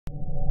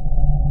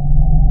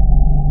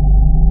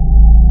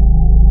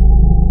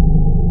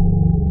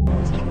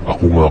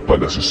Ako nga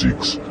pala si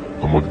Six,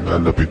 ang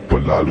maglalapit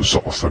palalo sa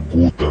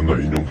kasagutan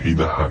na inyong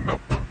hinahanap.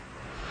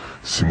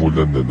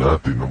 Simulan na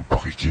natin ang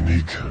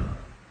pakikinig.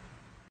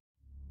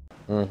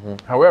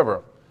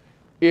 However,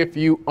 if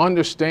you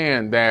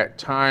understand that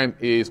time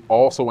is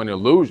also an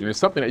illusion,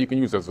 it's something that you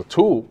can use as a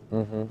tool,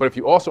 but if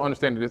you also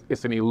understand that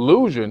it's an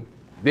illusion,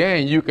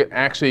 then you can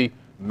actually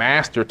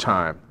master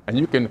time and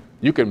you can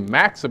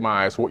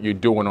maximize what you're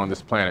doing on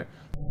this planet.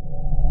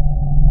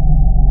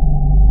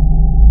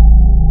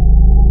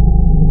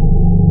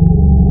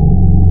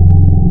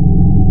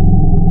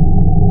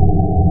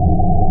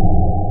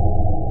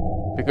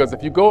 Because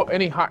if you go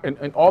any high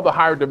in all the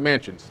higher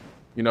dimensions,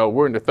 you know,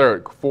 we're in the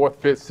third, fourth,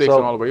 fifth, sixth,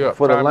 and all the way up.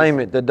 For the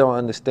layman that don't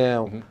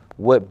understand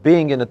what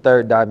being in the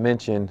third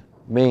dimension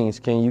means,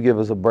 can you give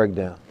us a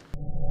breakdown?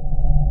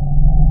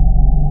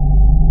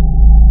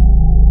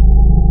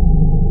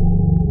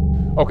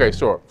 Okay,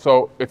 sure.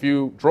 So if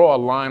you draw a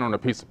line on a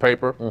piece of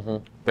paper,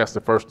 that's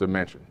the first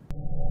dimension.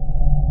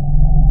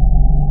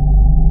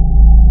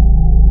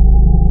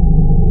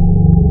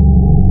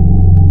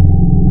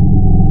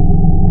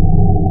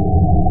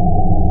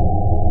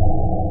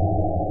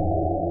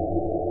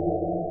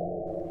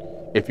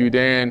 If you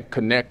then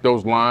connect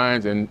those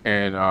lines and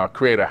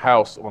create a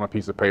house on a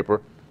piece of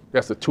paper,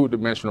 that's a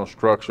two-dimensional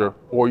structure,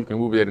 or you can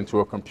move that into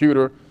a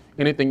computer.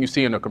 Anything you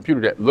see in a computer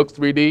that looks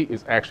 3D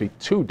is actually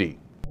 2D.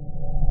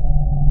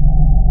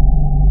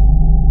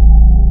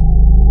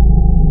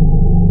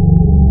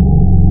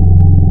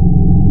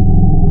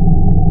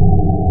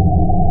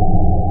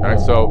 All right,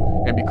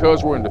 so, and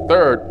because we're in the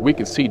third, we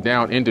can see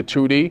down into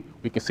 2D,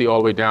 we can see all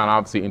the way down,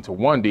 obviously, into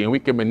 1D, and we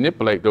can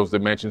manipulate those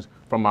dimensions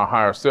from our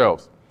higher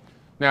selves.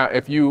 Now,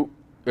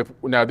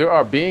 now there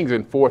are beings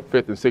in fourth,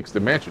 fifth, and sixth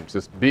dimensions.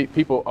 There's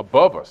people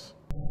above us.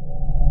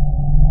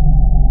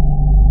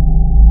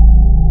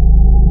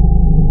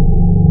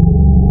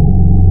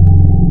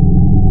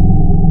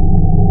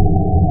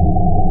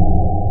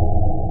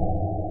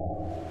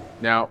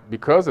 Now,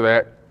 because of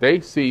that, they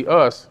see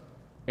us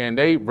and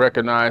they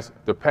recognize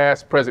the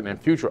past, present,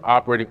 and future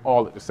operating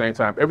all at the same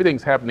time.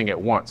 Everything's happening at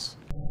once.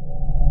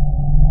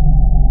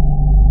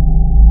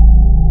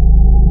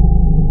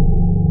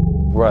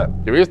 Right.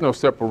 There is no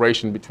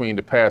separation between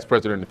the past,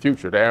 present, and the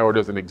future. The arrow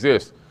doesn't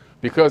exist.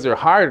 Because they're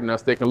higher than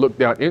us, they can look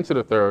down into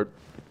the third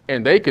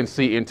and they can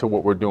see into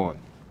what we're doing.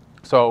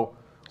 So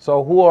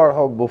who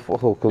are before?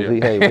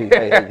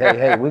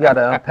 Hey, we got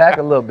to unpack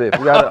a little bit.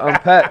 We got to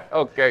unpack.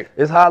 Okay.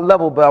 It's high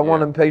level, but I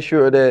want to make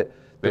sure that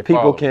the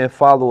people can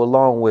follow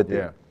along with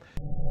it.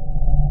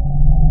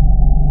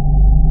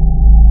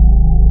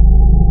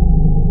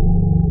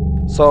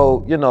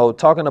 So, you know,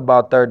 talking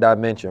about third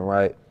dimension,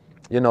 right?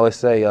 You know, it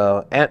say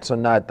ants are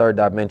not third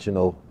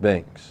dimensional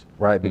beings,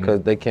 right?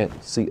 Because they can't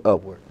see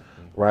upward,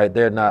 right?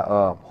 They're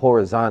not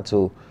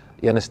horizontal,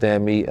 you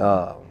understand me?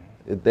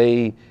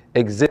 They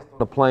exist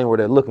on a plane where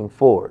they're looking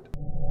forward.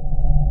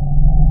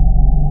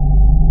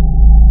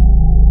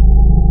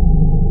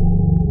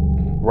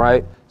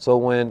 Right? So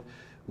when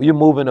you're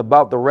moving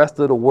about the rest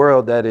of the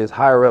world that is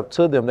higher up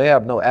to them, they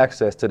have no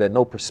access to that,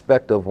 no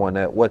perspective on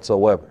that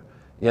whatsoever.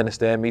 You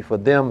understand me? For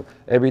them,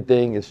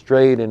 everything is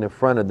straight and in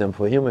front of them.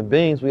 For human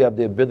beings, we have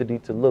the ability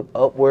to look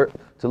upward,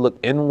 to look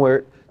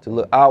inward, to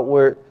look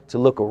outward, to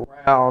look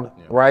around,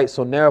 right?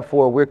 So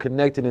therefore, we're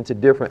connected into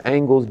different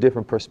angles,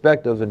 different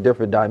perspectives, and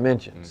different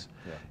dimensions.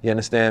 You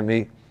understand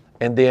me?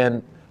 And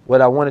then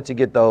what I wanted to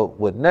get though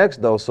with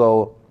next though,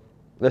 so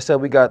let's say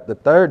we got the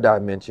third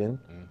dimension,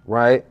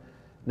 right?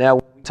 Now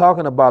we're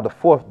talking about the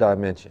fourth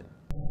dimension.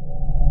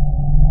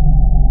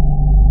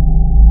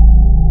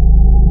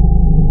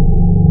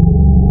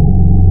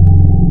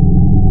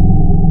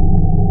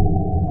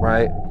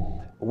 Right?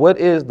 What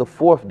is the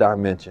fourth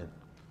dimension?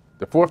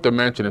 The fourth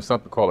dimension is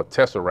something called a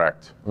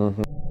tesseract.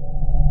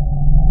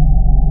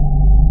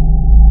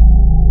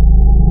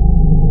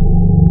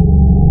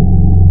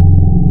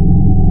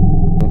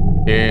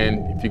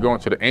 And if you go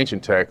into the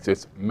ancient text,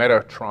 it's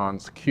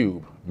Metatron's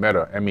cube.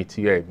 Meta,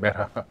 M-E-T-A,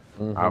 meta,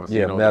 obviously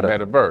you know the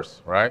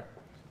metaverse, right?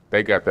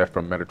 They got that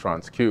from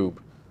Metatron's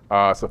cube.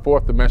 It's a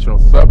fourth dimensional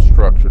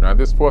substructure. Now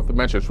this fourth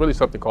dimension is really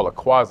something called a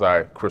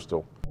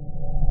quasi-crystal.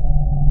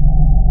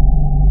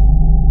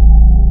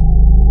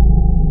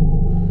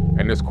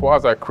 And this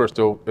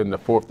quasi-crystal in the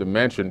fourth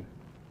dimension,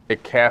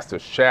 it casts a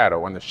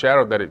shadow, and the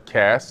shadow that it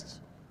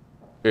casts,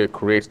 it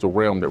creates the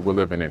realm that we're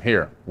living in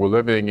here. We're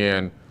living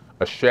in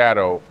a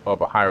shadow of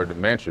a higher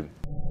dimension.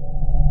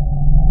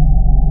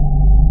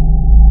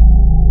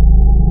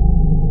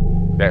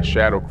 That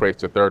shadow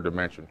creates the third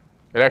dimension.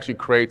 It actually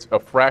creates a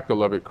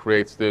fractal of it,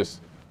 creates this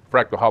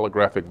fractal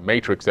holographic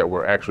matrix that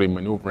we're actually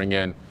maneuvering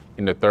in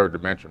the third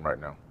dimension right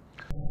now.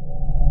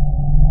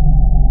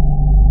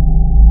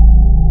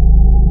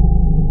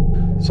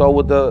 So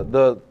would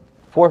the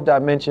fourth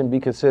dimension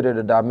be considered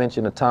a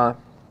dimension of time?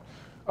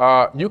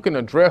 You can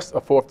address a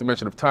fourth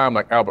dimension of time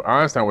like Albert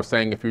Einstein was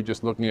saying if you're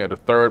just looking at a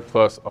third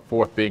plus a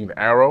fourth being the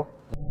arrow.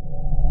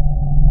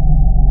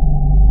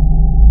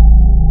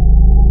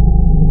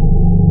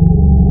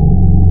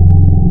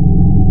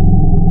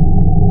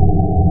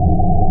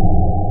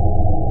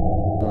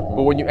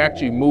 you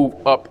actually move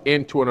up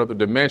into another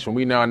dimension,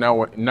 we now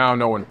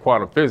know in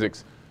quantum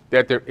physics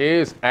that there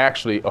is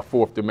actually a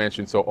fourth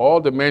dimension. So all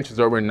dimensions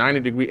are in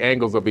 90-degree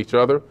angles of each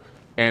other.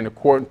 And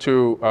according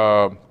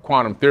to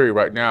quantum theory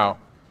right now,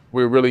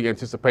 we're really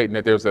anticipating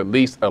that there's at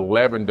least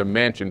 11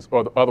 dimensions,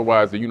 or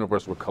otherwise the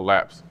universe would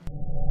collapse.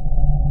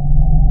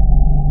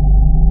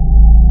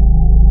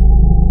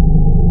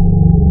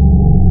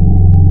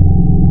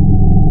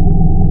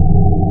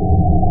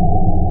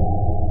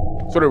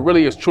 So there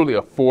really is truly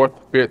a fourth,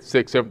 fifth,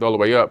 sixth, seventh, all the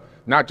way up,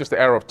 not just the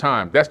arrow of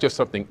time. That's just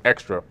something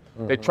extra.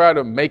 They try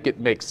to make it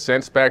make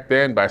sense back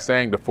then by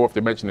saying the fourth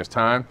dimension is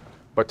time,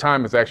 but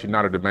time is actually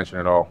not a dimension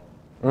at all.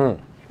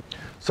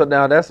 So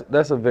now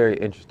that's a very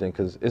interesting,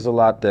 because it's a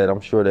lot that I'm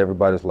sure that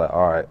everybody's like,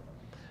 all right,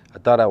 I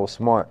thought I was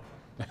smart,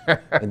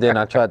 and then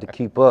I tried to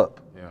keep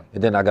up,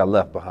 and then I got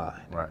left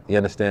behind. Right. You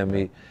understand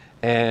me?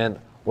 And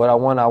what I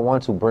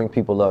want to bring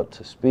people up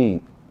to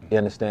speed. You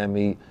understand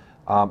me?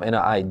 And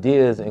the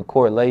ideas in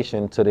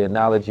correlation to the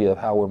analogy of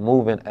how we're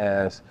moving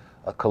as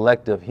a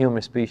collective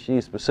human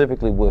species,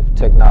 specifically with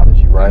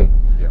technology, right?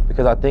 Yeah.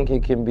 Because I think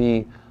it can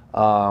be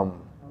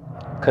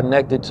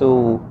connected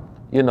to,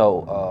 you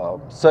know,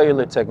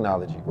 cellular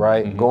technology,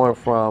 right? Going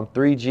from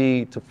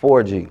 3G to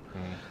 4G.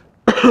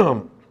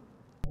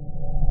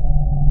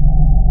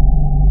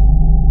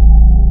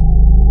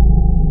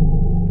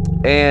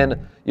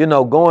 And, you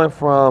know, going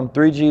from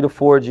 3G to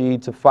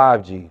 4G to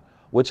 5G,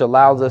 which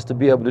allows us to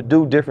be able to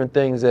do different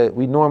things that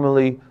we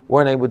normally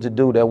weren't able to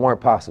do that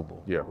weren't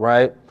possible,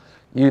 right?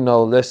 You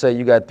know, let's say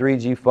you got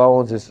 3G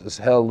phones, it's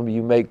hell,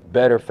 you make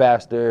better,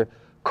 faster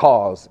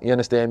calls, you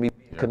understand me,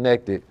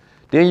 connected.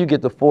 Then you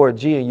get to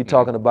 4G and you're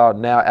talking about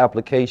now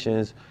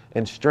applications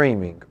and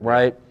streaming,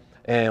 right?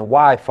 And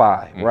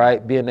Wi-Fi,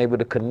 right? Being able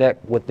to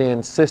connect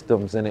within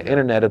systems and the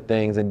Internet of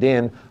Things. And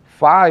then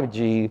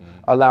 5G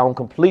allowing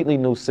completely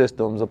new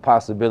systems of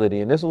possibility.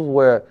 And this was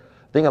where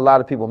I think a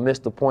lot of people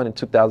missed the point in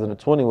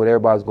 2020 where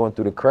everybody was going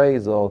through the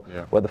craze of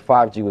whether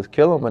 5G was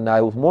killing them or not.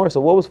 It was more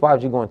so what was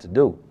 5G going to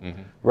do,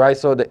 right?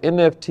 So the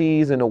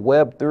NFTs and the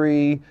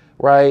Web3,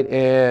 right?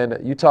 And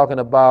you're talking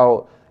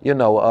about, you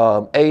know,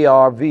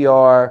 AR,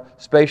 VR,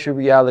 spatial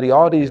reality,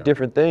 all these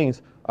different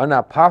things are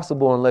not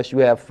possible unless you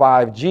have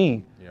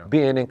 5G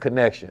being in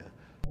connection.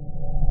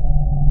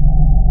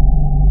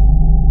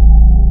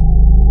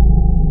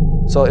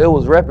 So it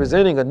was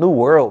representing a new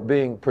world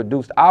being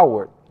produced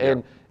outward.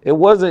 And it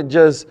wasn't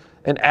just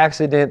an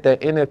accident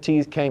that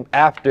NFTs came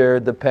after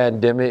the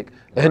pandemic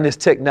and this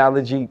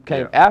technology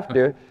came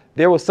after.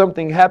 There was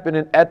something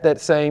happening at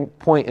that same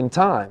point in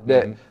time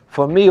that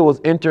for me, it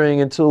was entering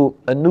into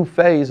a new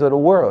phase of the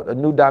world, a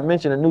new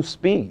dimension, a new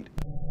speed.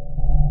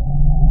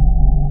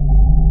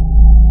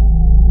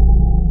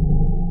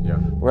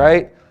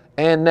 Right?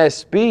 And that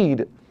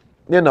speed,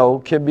 you know,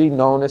 can be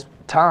known as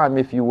time,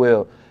 if you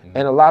will.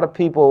 And a lot of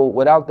people,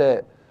 without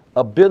that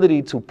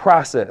ability to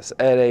process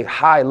at a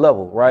high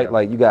level, right?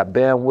 Like you got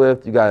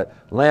bandwidth, you got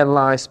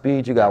landline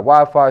speed, you got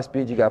Wi-Fi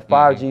speed, you got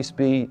 5G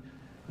speed,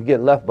 you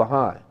get left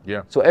behind.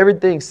 So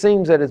everything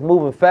seems that it's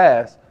moving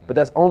fast, but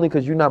that's only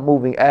because you're not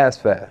moving as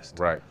fast.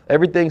 Right.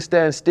 Everything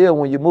stands still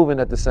when you're moving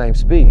at the same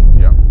speed.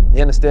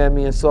 You understand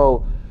me? And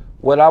so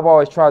what I've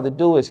always tried to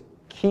do is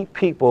keep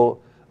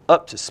people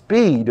up to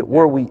speed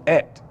where we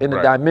at in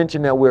the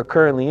dimension that we're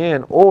currently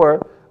in,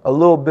 or a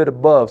little bit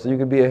above, so you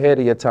can be ahead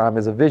of your time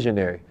as a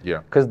visionary.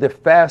 Because the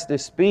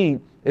fastest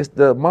speed is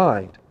the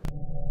mind.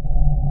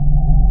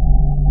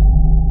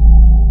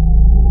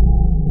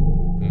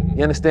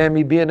 You understand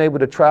me? Being able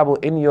to travel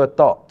in your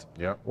thought,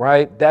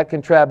 right? That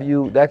can travel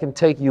you, that can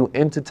take you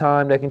into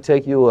time, that can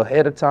take you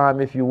ahead of time,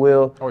 if you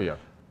will.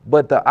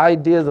 But the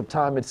ideas of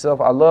time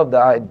itself, I love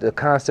the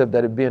concept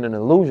that it being an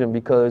illusion,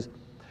 because,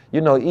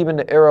 you know, even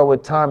the era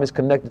with time is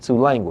connected to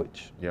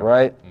language,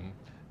 right?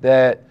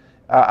 That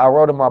I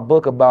wrote in my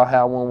book about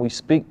how when we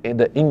speak in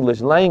the English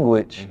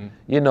language,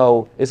 you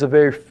know, it's a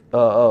very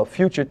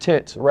future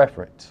tense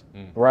reference,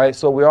 right?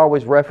 So we're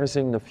always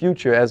referencing the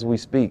future as we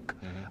speak.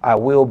 I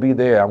will be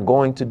there, I'm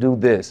going to do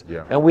this.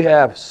 And we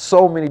have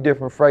so many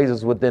different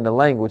phrases within the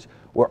language.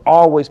 We're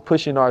always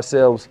pushing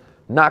ourselves,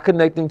 not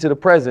connecting to the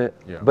present,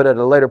 but at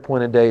a later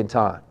point in day and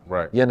time.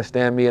 You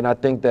understand me? And I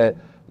think that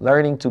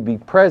learning to be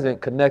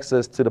present connects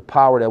us to the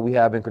power that we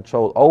have in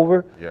control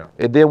over.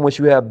 And then once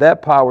you have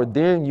that power,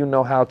 then you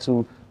know how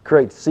to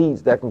create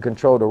seeds that can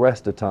control the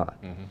rest of the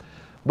time.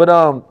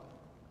 But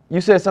you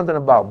said something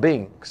about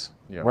beings,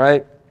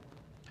 right?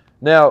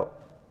 Now,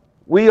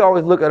 we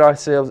always look at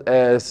ourselves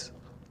as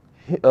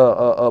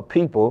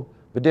people,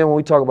 but then when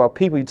we talk about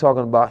people, you're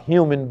talking about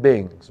human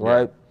beings,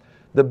 right?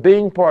 The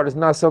being part is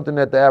not something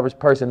that the average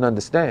person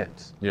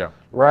understands,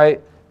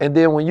 right? And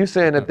then when you're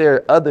saying that there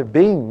are other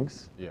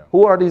beings,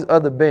 who are these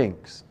other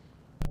beings?